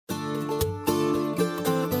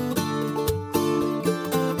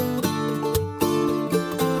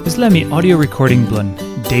Islami audio recording blun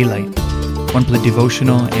Daylight. One play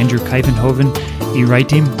devotional Andrew Kuyvenhoven, I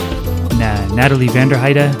Ritim, na Natalie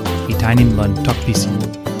Vanderheide, I tainim blun Tokpisin.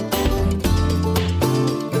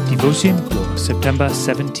 Devotion blo September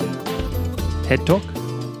 17. Head Talk,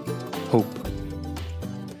 Hope.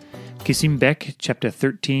 Kisim Bek, chapter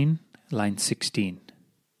 13, line 16.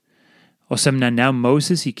 Olsem na now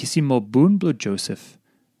Moses I kisim mo bun blo Josep,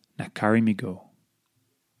 na karim I go.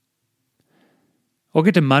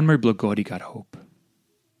 Olgeta manmeri blo God I got hope.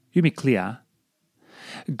 Yumi klia.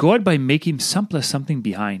 God by mekim sampela something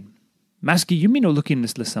behind. Maski Yumi no looking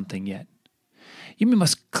this something yet. Yumi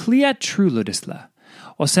must klia true ludisla.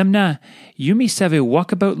 Olsem na Yumi save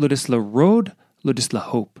wokabaut ludisla road ludisla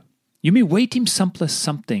hope. Yumi wetim sampela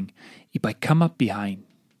something I by kamap bihain.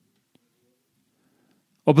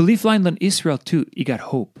 O belief line lun Israel too I got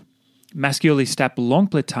hope. Maski only stap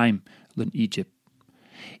longtaim lun Egypt.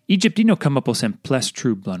 Egypt no come up Olsem ples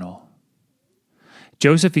true blano.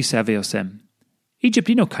 Josep I save Olsem. Egypt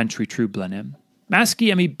no country true blanem.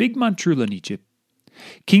 Maski ami bikman true lun Egypt.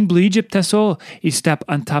 King blue Egypt Tasol I stap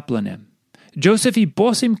antap blanem. Joseph I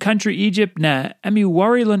bosim country Egypt na ami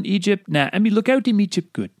wari lun Egypt na ami look out im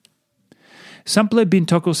Egypt good. Sample bin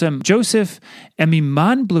tokosem Joseph ami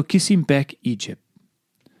man blue Kisim Bek Egypt.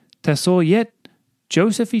 Tasol yet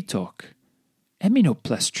Joseph I talk. Ami no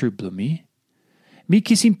ples true blue me. Mi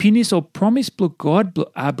kisim pinis o promise blo God blo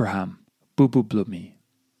Abraham, bubu blo me.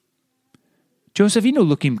 Joseph no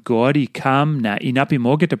lukim God I kam na inapi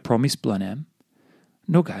Olgeta promise blanem.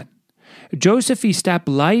 No God. Joseph I stap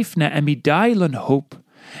life na ami die lun hope.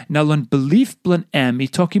 Na lun belief blan I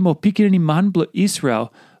tokimo pikini man blo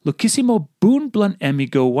Israel, lo kisimo boon blan I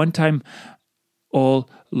go one time all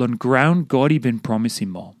lun ground God I been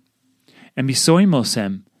promising mo. Ami soim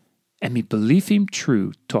Olsem, ami belief him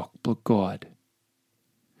true talk blo God.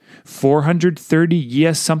 430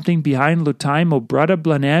 years something behind longtaim o brother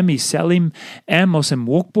blanem I selim Olsem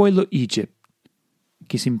walkboy lo Egypt.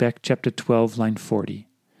 Kisim Bek chapter 12 line 40.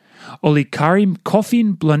 Oli karim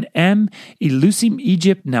coffin blan I lusim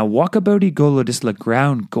Egypt na wokabaut I go lo dis la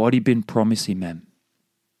ground God I been promising mem.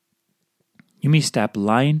 Yumi stap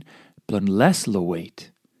lain blan less lo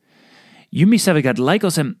wait. Yumi savegat like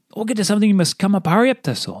Olsem Olgeta something you must come up hurry up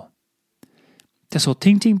Tasol. Tasol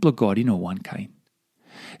tinting blo God I no one kind.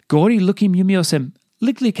 God I lookim Yumi Olsem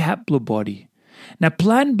liklik hap blo body. Na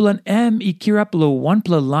plan blan I kirap lo one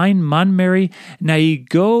pla line manmeri na I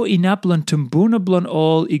go inap lan tumbuna blan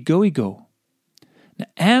all I go.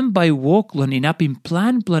 Na by walk lan inapim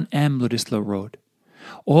plan blan lo dis la road.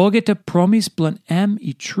 Olgeta promise blan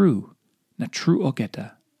I true. Na true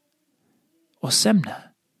Olgeta. Olsem na.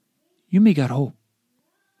 Yumi got hope.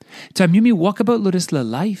 Time Yumi walk about lo dis la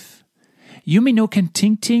life. Yumi no can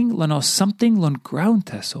ting lan o something lan ground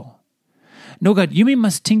Tasol. No God, Yumi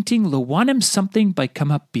must ting lo wanem something by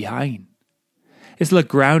come up behind. Is la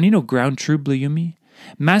ground, ground true blo Yumi.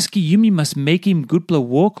 Maski Yumi must make him good blo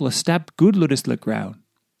walk lo stap good lo dis la ground.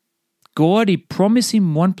 God I promise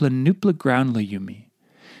him one pla nupla ground lo Yumi.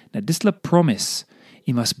 Na dis la promise,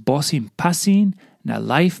 he must boss him passing na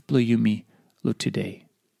life blo Yumi lo today.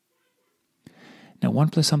 Now one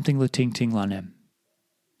pla something lo ting lanem.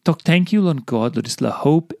 Tok thank you lon God lo dis la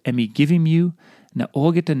hope emi give him you na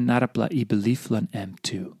Olgeta narapla I belief lan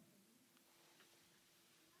too.